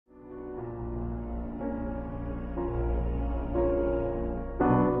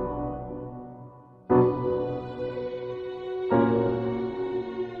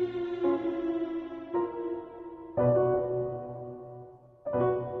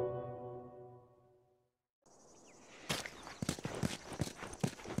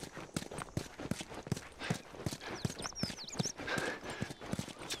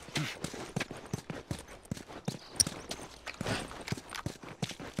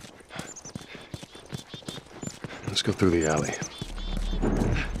Let's go through the alley.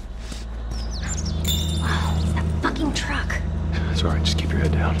 Wow, it's that fucking truck. It's alright, just keep your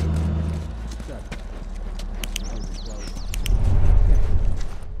head down.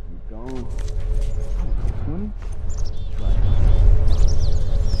 Keep going. 20?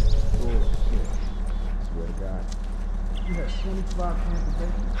 Bullshit. Swear to God. You had 25 cans of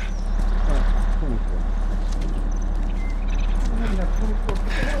bacon? 24. You had 24. What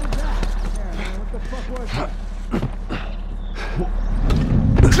the hell was that? Yeah, man, what the fuck was that?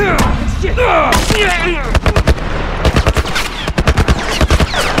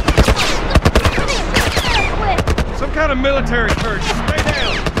 Some kind of military curse. Stay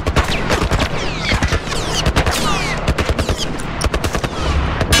down.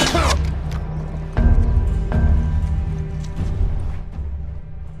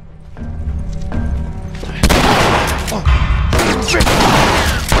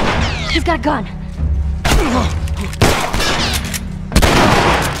 He's got a gun.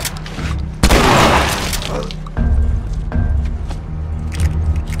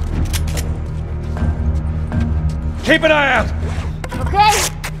 Keep an eye out. Okay.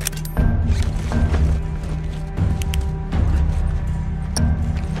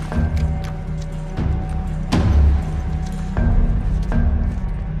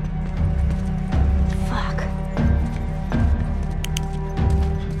 Fuck.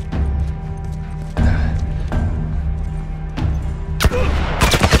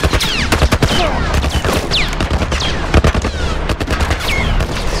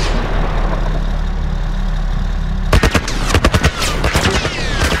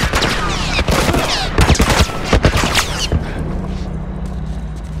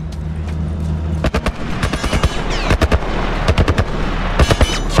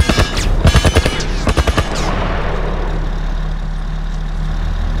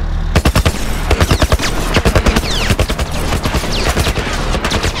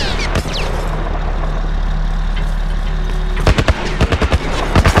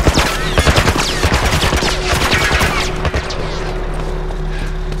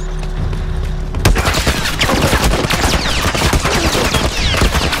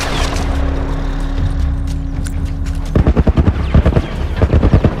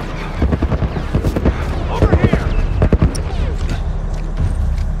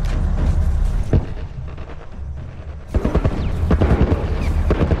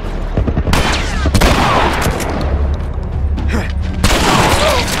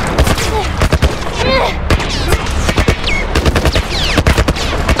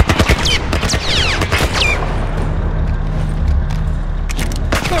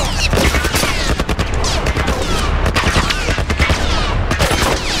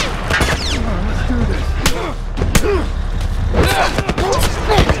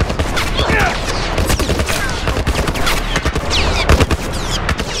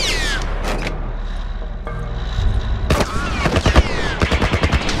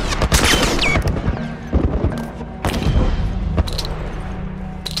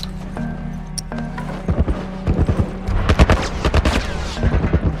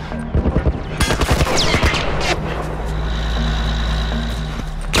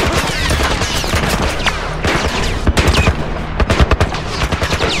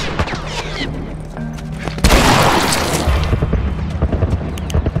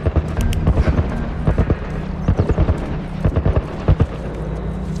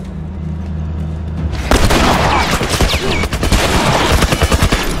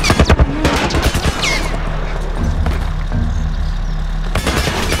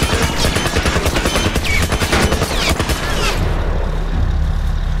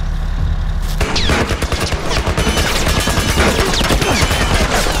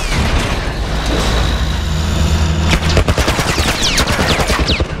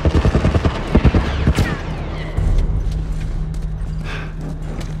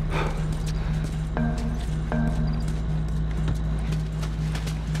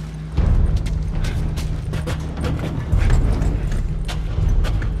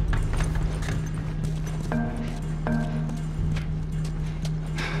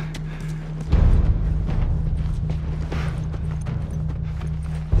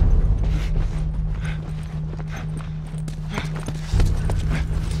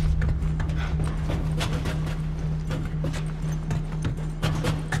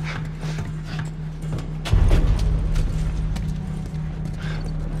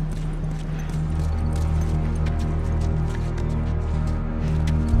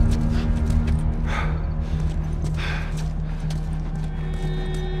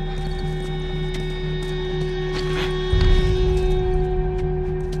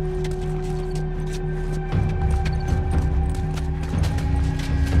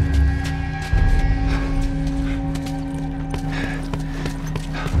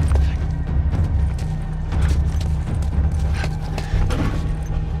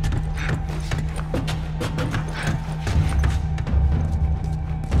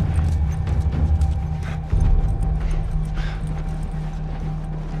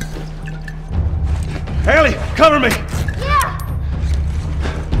 Cover me! Yeah!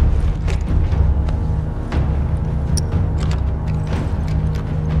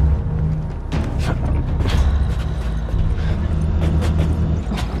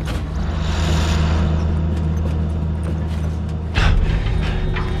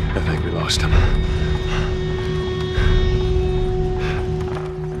 I think we lost him.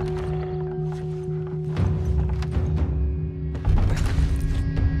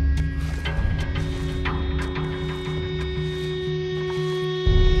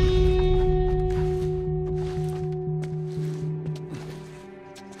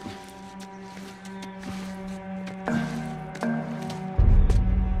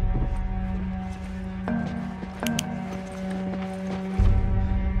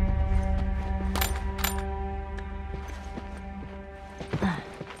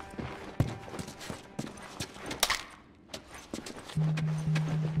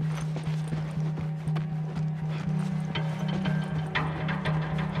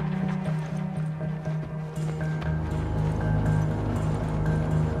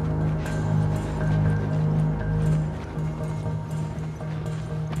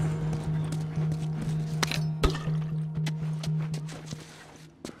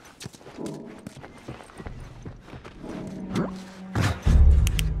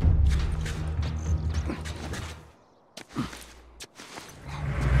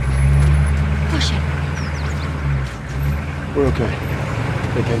 We're okay.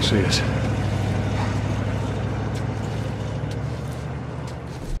 They can't see us.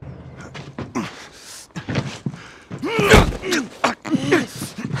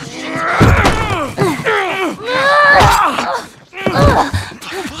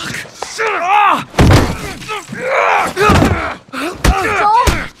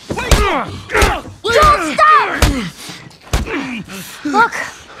 Joel, stop! Look!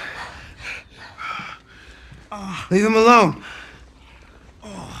 Leave him alone.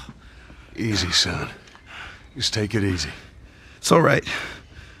 Easy, son. Just take it easy. It's all right.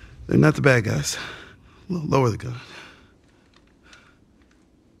 They're not the bad guys. Lower the gun.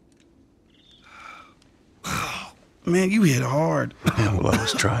 Man, you hit hard. Yeah, well, I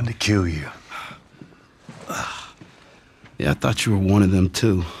was trying to kill you. Yeah, I thought you were one of them,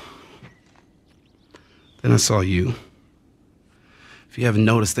 too. Then I saw you. If you haven't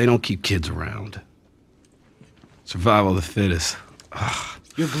noticed, they don't keep kids around. Survival of the fittest.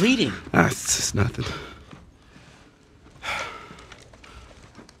 You're bleeding. It's just nothing.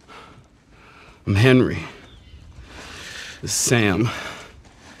 I'm Henry. This is Sam.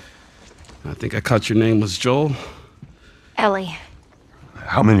 I think I caught your name was Joel. Ellie.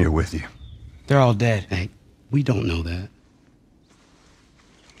 How many are with you? They're all dead. Hey, we don't know that.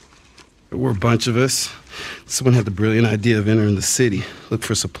 There were a bunch of us. Someone had the brilliant idea of entering the city, look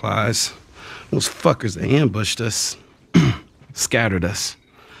for supplies. Those fuckers, they ambushed us, scattered us.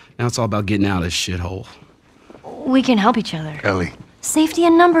 Now it's all about getting out of this shithole. We can help each other. Ellie. Safety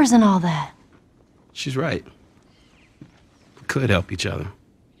in numbers and all that. She's right. We could help each other.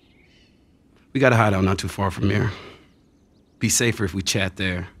 We got a hideout not too far from here. Be safer if we chat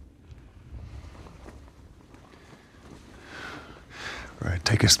there. All right,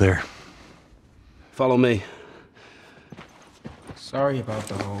 take us there. Follow me. Sorry about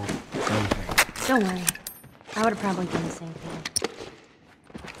the whole gun thing. Don't worry. I would have probably done the same thing.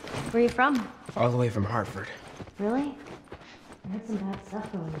 Where are you from? All the way from Hartford. Really? I heard some bad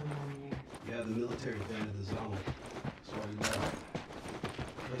stuff going on down there. Yeah, the military abandoned the zone. That's why we left.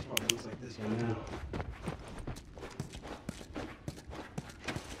 The place probably looks like this one now.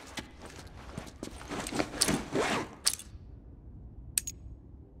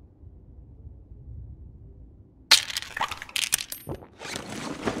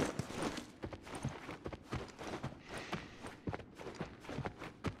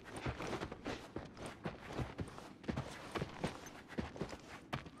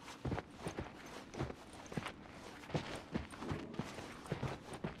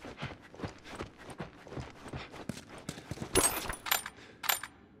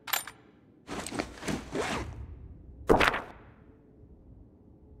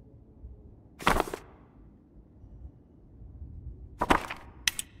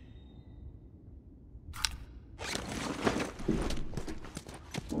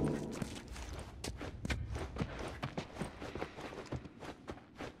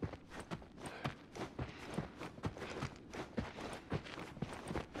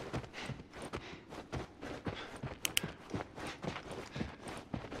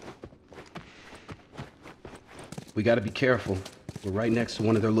 We gotta be careful. We're right next to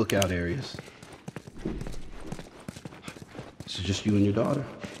one of their lookout areas. So just you and your daughter?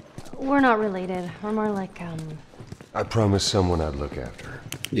 We're not related. We're more like, I promised someone I'd look after her.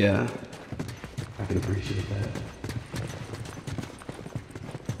 Yeah, I can appreciate that.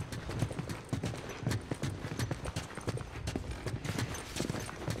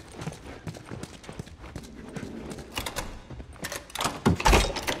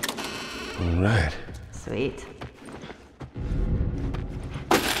 All right. Sweet.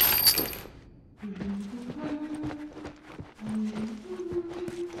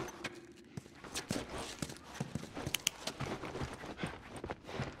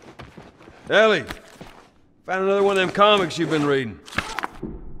 Ellie, found another one of them comics you've been reading.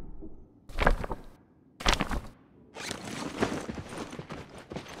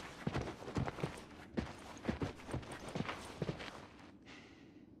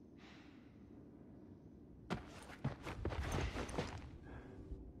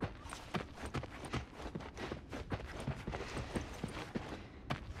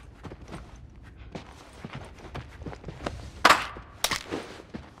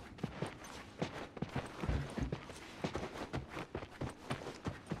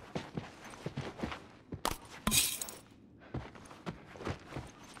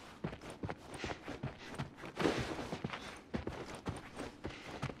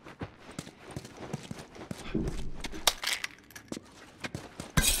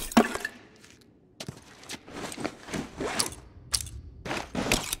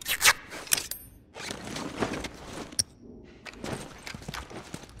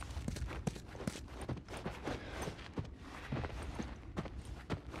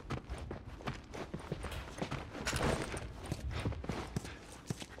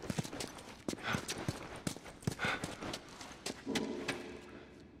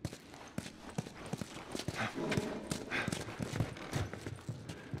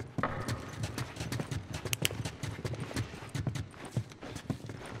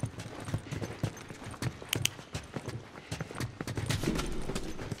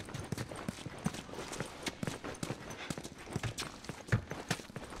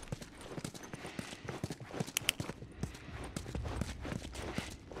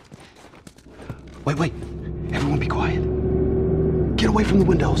 Wait. Everyone be quiet. Get away from the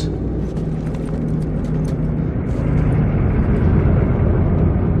windows.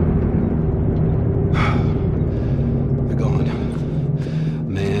 They're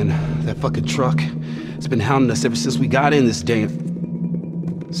gone. Man, that fucking truck, it's been hounding us ever since we got in this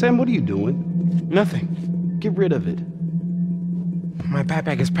damn... Sam, what are you doing? Nothing. Get rid of it. My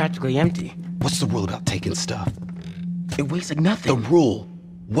backpack is practically empty. What's the rule about taking stuff? It weighs like nothing. The rule.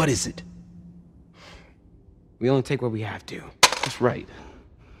 What is it? We only take what we have to. That's right.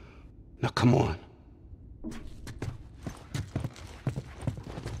 Now come on.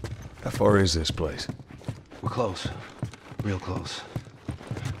 How far is this place? We're close. Real close.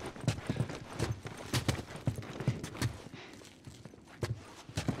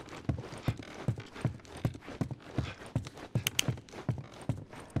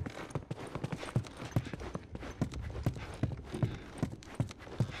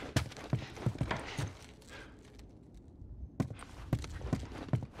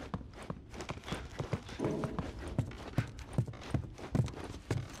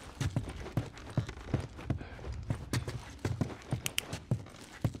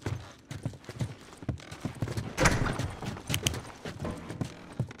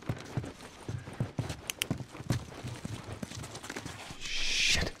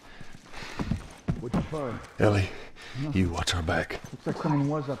 What'd you find? Ellie, you watch our back. Looks like someone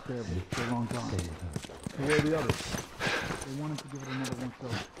was up there, but they're long gone. So where are the others? They wanted to give it another once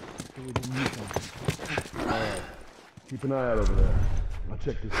so we didn't meet them. Alright. Keep an eye out over there. I'll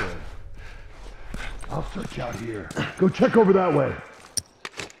check this out. I'll search out here. Go check over that way.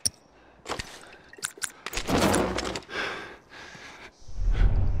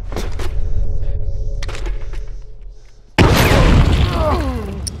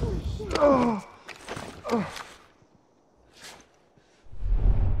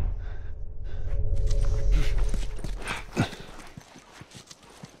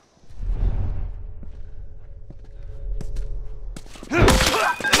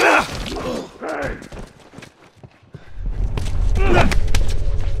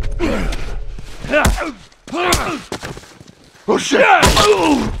 Oh shit!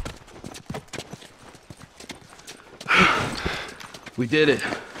 We did it.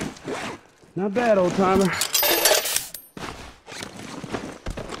 Not bad, old timer.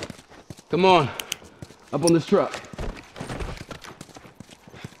 Come on, up on this truck.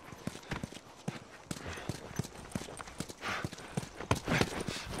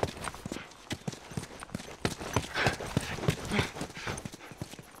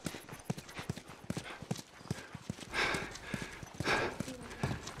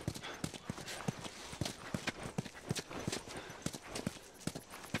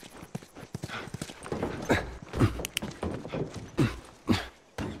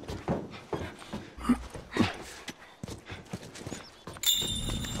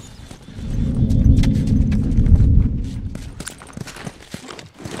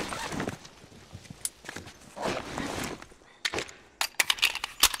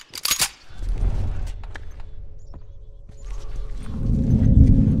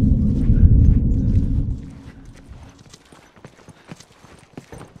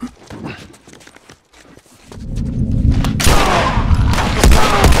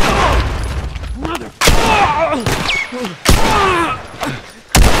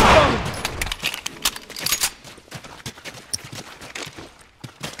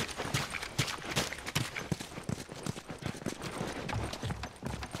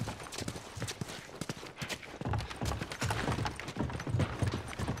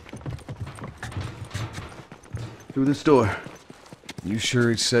 Through this door. You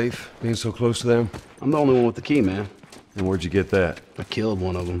sure it's safe, being so close to them? I'm the only one with the key, man. And where'd you get that? I killed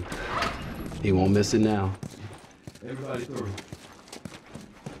one of them. He won't miss it now. Everybody through.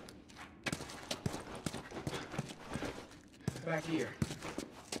 Back here.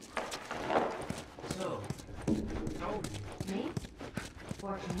 So, how old are Me?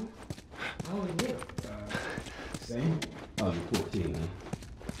 14. How old are you? Same? Oh, you're 14, man.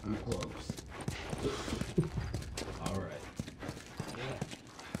 I'm close. All right.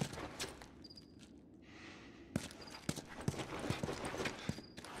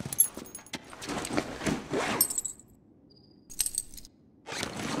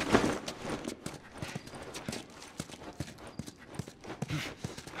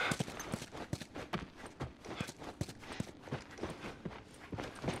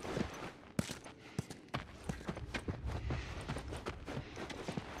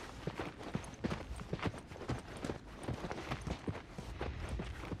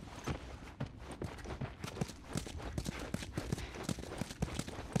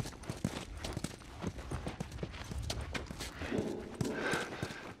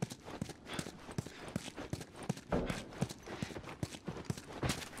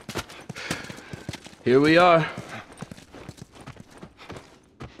 Here we are.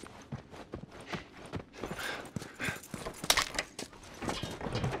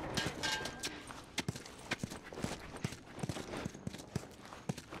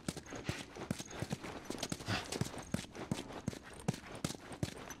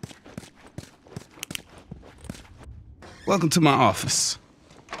 Welcome to my office.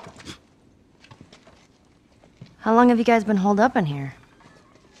 How long have you guys been holed up in here?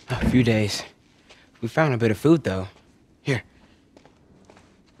 A few days. We found a bit of food, though. Here.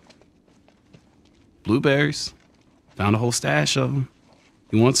 Blueberries. Found a whole stash of them.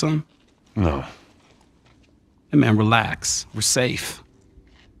 You want some? No. Hey, man, relax. We're safe.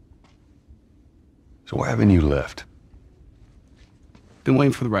 So why haven't you left? Been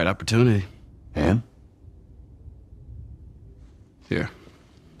waiting for the right opportunity. And? Here.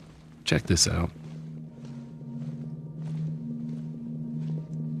 Check this out.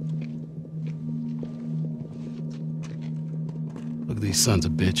 Look at these sons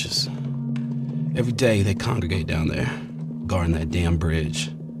of bitches. Every day they congregate down there, guarding that damn bridge.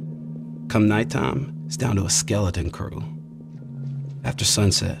 Come nighttime, it's down to a skeleton crew. After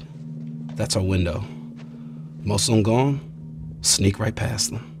sunset, that's our window. Most of them gone, sneak right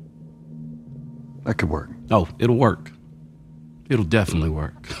past them. That could work. Oh, it'll work. It'll definitely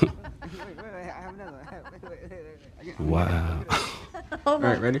work. Wow. All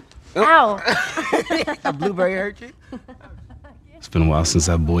right, ready? Ow! A blueberry hurt you? It's been a while since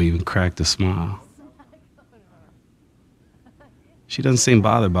that boy even cracked a smile. She doesn't seem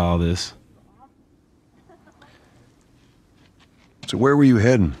bothered by all this. So where were you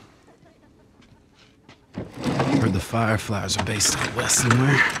heading? Heard the Fireflies are based out west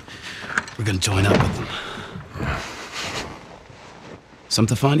somewhere. We're gonna join up with them.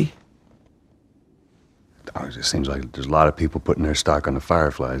 Something funny? Oh, it just seems like there's a lot of people putting their stock on the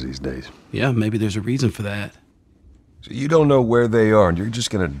Fireflies these days. Yeah, maybe there's a reason for that. So you don't know where they are, and you're just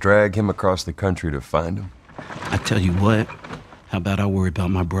gonna drag him across the country to find them? I tell you what, how about I worry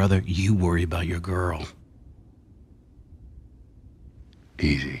about my brother, you worry about your girl.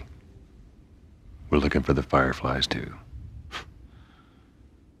 Easy. We're looking for the Fireflies, too.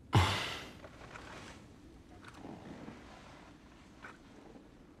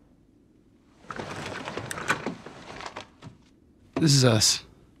 This is us.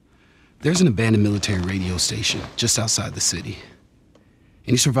 There's an abandoned military radio station just outside the city.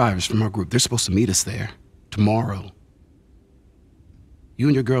 Any survivors from our group, they're supposed to meet us there tomorrow. You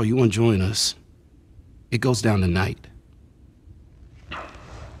and your girl, you want to join us? It goes down tonight.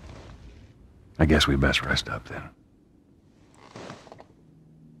 I guess we best rest up then.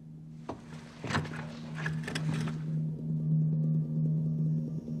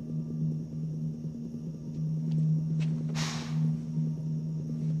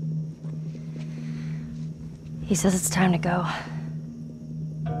 He says it's time to go.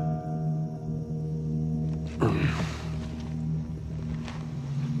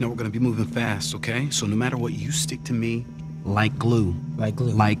 No, we're gonna be moving fast, okay? So no matter what, you stick to me like glue. Like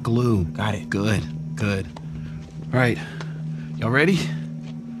glue. Like glue. Got it. Good, good. All right, y'all ready?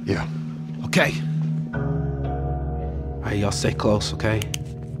 Yeah. Okay. All right, y'all stay close, okay?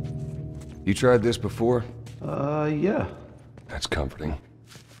 You tried this before? Yeah. That's comforting.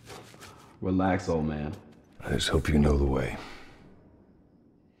 Relax, old man. I just hope you know the way.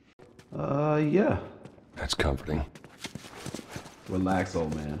 Yeah. That's comforting. Relax,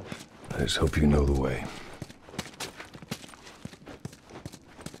 old man. I just hope you know the way.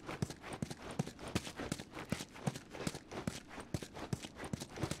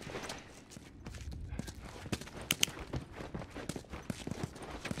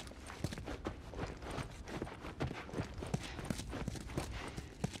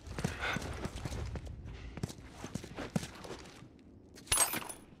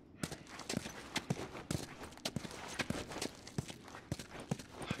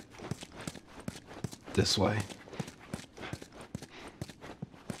 This way.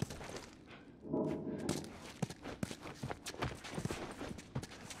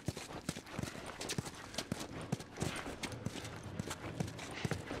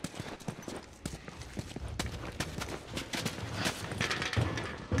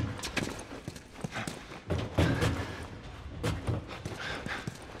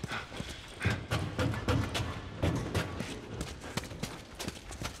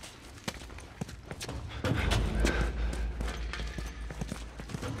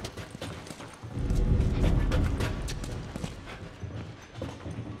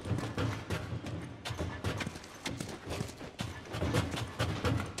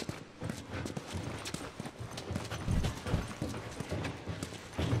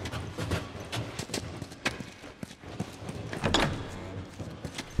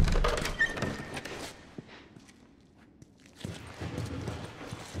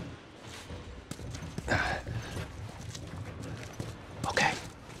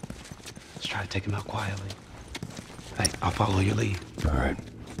 Try to take him out quietly. Hey, I'll follow your lead. All right.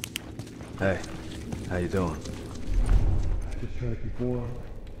 Hey, how you doing? Just trying to keep warm.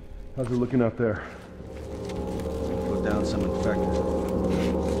 How's it looking out there? Put down some infected.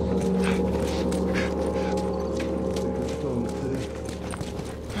 Still in the city?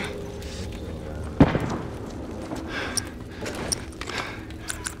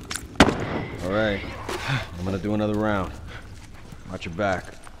 All right. I'm gonna do another round. Watch your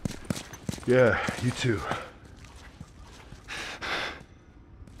back. Yeah, you too.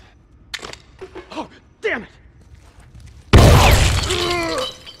 Oh, damn it!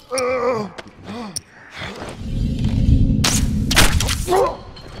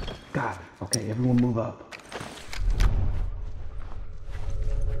 Got it. Okay, everyone move up.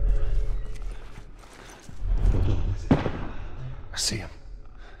 I see him.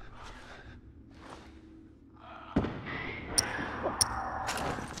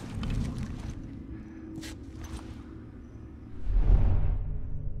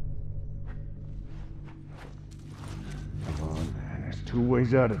 Two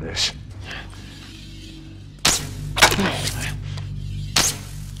ways out of this.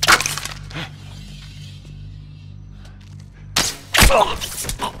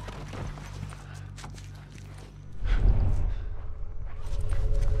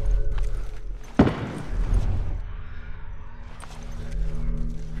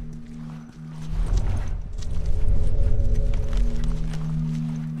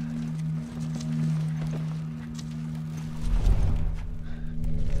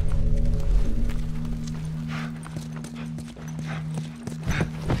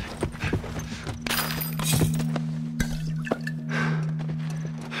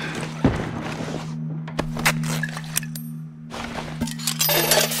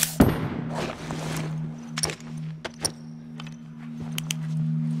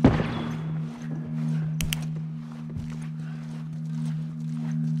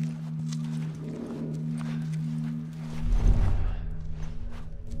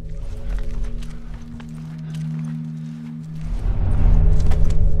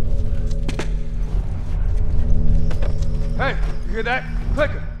 Hey, you hear that?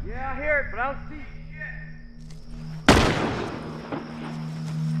 Clicker. Yeah, I hear it, but I don't see shit.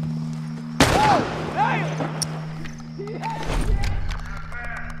 Oh, damn!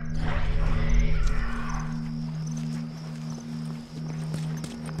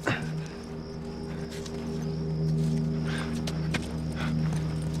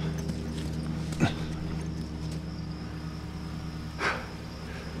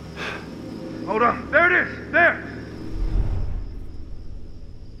 Hold on. There it is. There.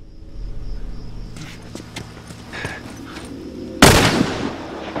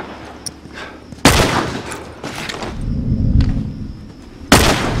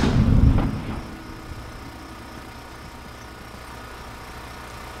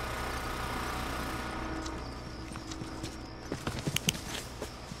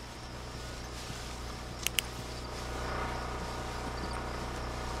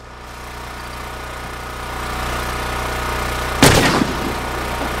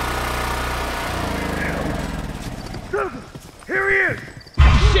 Here he is!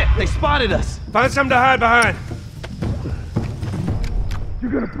 Shit, they spotted us. Find something to hide behind.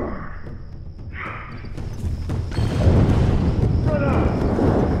 You're gonna burn. Run out!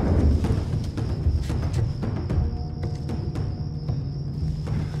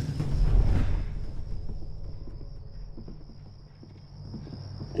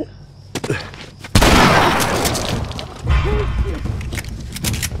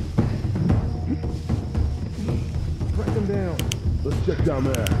 Break him down. Let's check down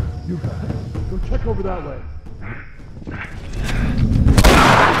there. You got it. Go check over that way.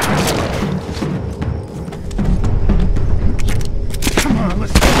 Come on,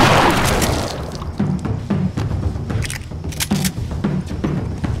 let's go.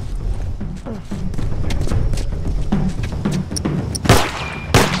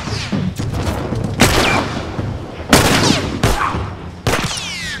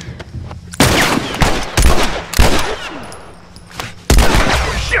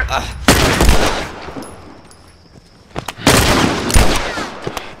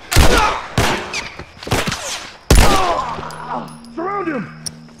 Surround him!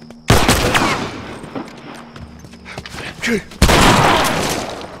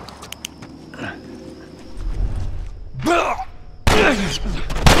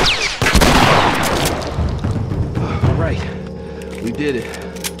 All right, we did it.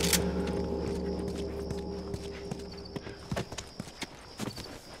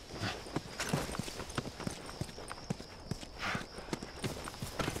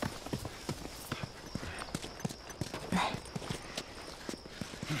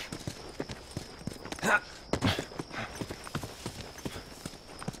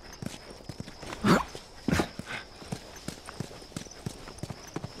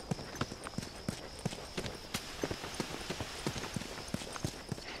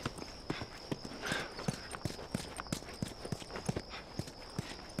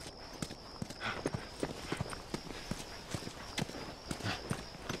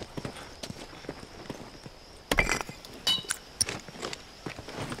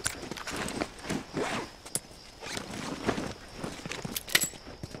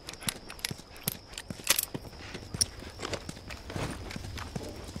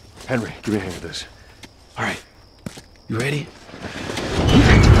 Henry, give me a hand with this. All right, you ready?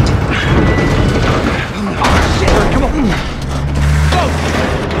 Come on!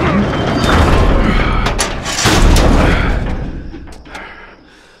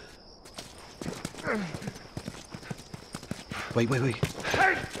 Wait.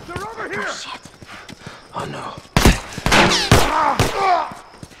 Hey! They're over here! Oh, shit. Oh no.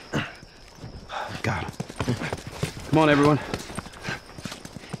 Got him. Come on, everyone.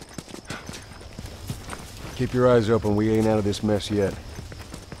 Keep your eyes open. We ain't out of this mess yet.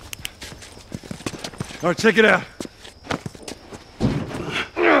 All right, check it out.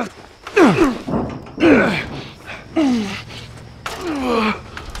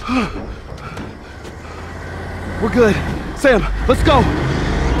 We're good. Sam, let's go.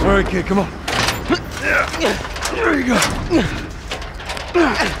 All right, kid, come on. There you go.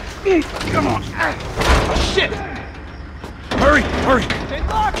 Come on. Shit! Hurry! Stay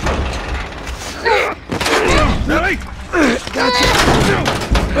locked! Ellie!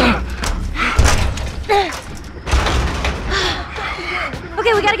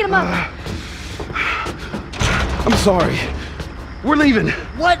 Okay, we gotta get him up. I'm sorry. We're leaving.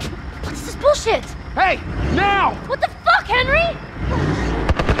 What? What's this bullshit? Hey, now! What the fuck, Henry?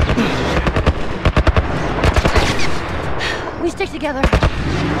 We stick together.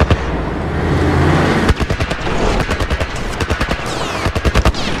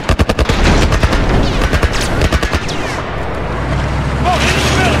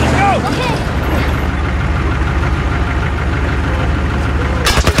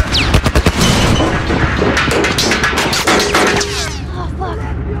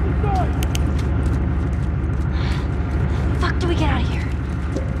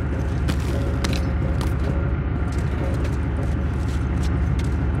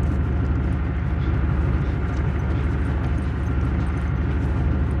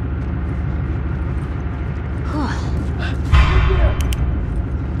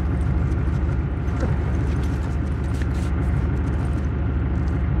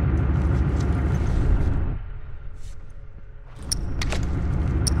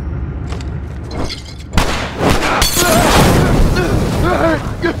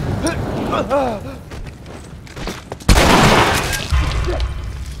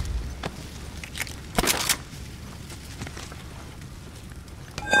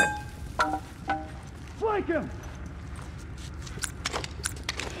 Flank him!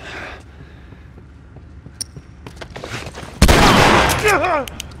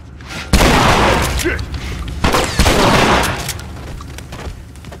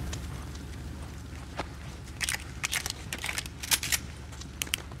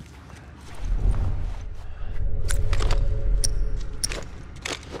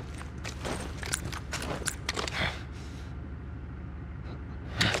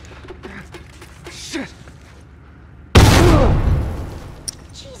 Shit!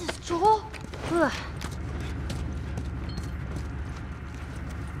 Jesus, Joel. Ugh.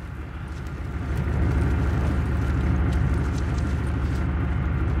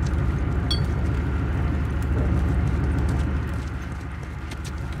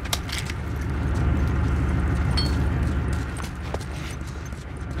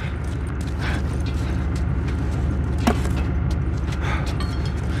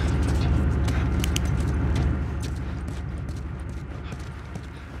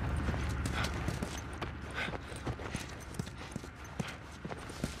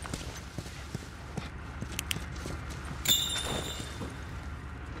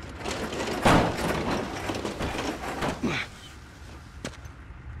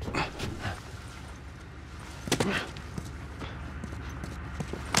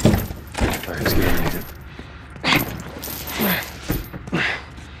 Let's get it.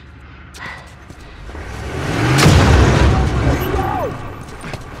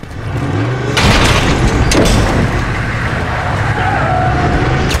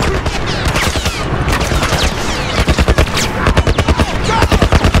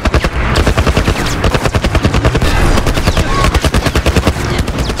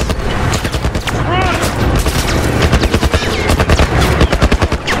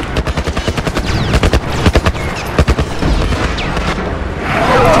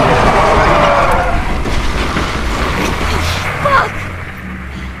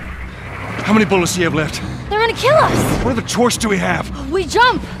 How many bullets do you have left? They're gonna kill us! What other choice do we have? We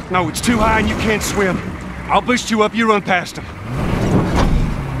jump! No, it's too high and you can't swim. I'll boost you up, you run past them.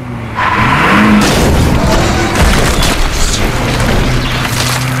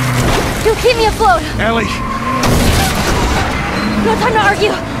 You keep me afloat! Ellie! No time to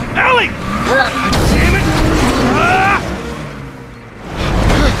argue! Ellie! Damn it! Ah!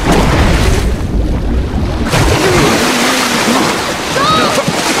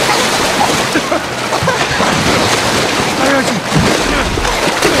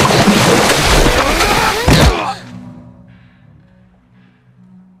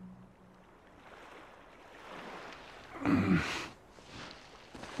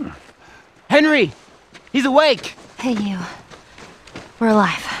 Henry! He's awake! Hey, you. We're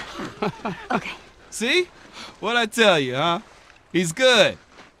alive. Okay. See? What'd I tell you, huh? He's good.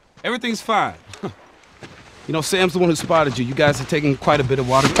 Everything's fine. You know, Sam's the one who spotted you. You guys are taking quite a bit of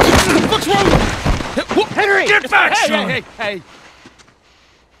water. What's wrong? Henry! Get back, son! Hey.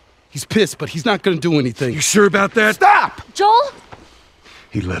 He's pissed, but he's not gonna do anything. You sure about that? Stop! Joel?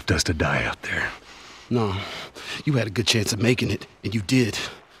 He left us to die out there. No, you had a good chance of making it, and you did.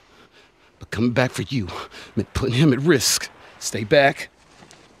 But coming back for you meant putting him at risk. Stay back.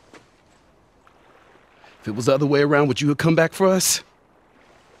 If it was the other way around, would you have come back for us?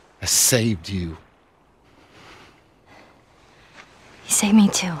 I saved you. He saved me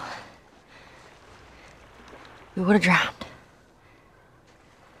too. We would have drowned.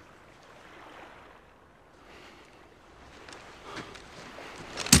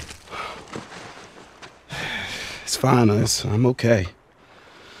 It's fine, I'm okay.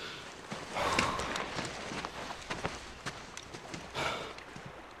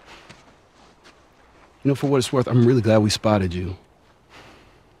 You know, for what it's worth, I'm really glad we spotted you.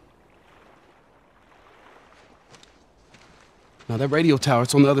 Now, that radio tower,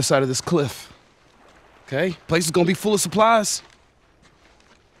 it's on the other side of this cliff. Okay? Place is gonna be full of supplies.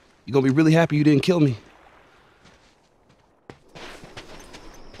 You're gonna be really happy you didn't kill me.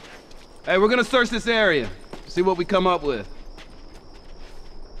 Hey, we're gonna search this area. See what we come up with.